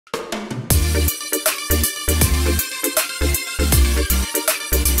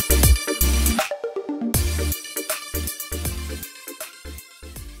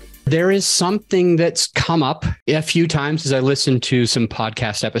There is something that's come up a few times as I listen to some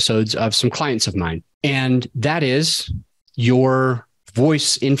podcast episodes of some clients of mine, and that is your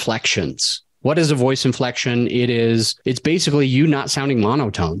voice inflections. What is a voice inflection? It's basically you not sounding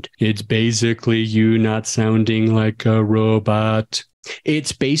monotoned. It's basically you not sounding like a robot.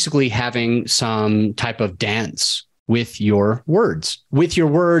 It's basically having some type of dance with your words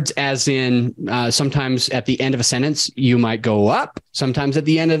as in sometimes at the end of a sentence, you might go up. Sometimes at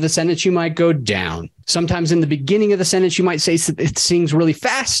the end of the sentence, you might go down. Sometimes in the beginning of the sentence, you might say things really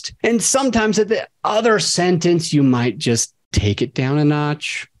fast. And sometimes at the other sentence, you might just take it down a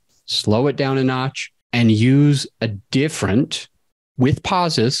notch, slow it down a notch, and use a different, with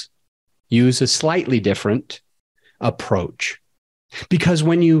pauses, use a slightly different approach. Because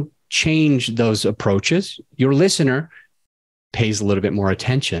when you change those approaches, your listener pays a little bit more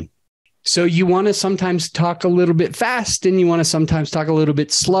attention. So you want to sometimes talk a little bit fast, and you want to sometimes talk a little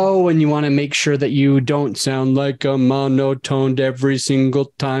bit slow, and you want to make sure that you don't sound like a monotoned every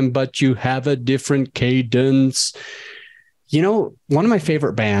single time, but you have a different cadence. You know, one of my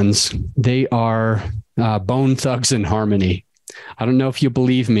favorite bands, they are Bone Thugs-n-Harmony. I don't know if you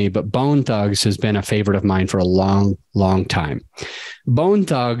believe me, but Bone Thugs has been a favorite of mine for a long, long time. Bone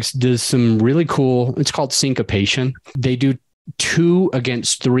Thugs does some really cool, it's called syncopation. They do 2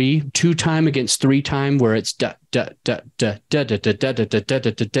 against 3, 2 time against 3 time, where it's da da da da da da da da da da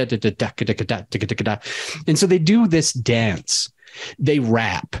da da da da. And so they do this dance. They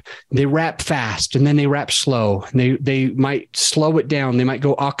rap fast, and then they rap slow. They might slow it down. They might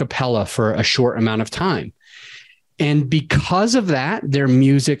go a cappella for a short amount of time. And because of that, their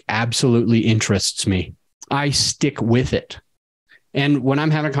music absolutely interests me. I stick with it. And when I'm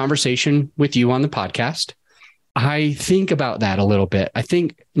having a conversation with you on the podcast, I think about that a little bit. I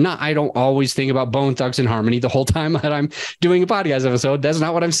don't always think about Bone Thugs-n-Harmony the whole time that I'm doing a podcast episode. That's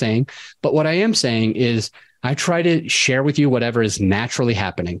not what I'm saying. But what I am saying is I try to share with you whatever is naturally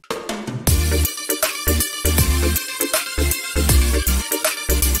happening.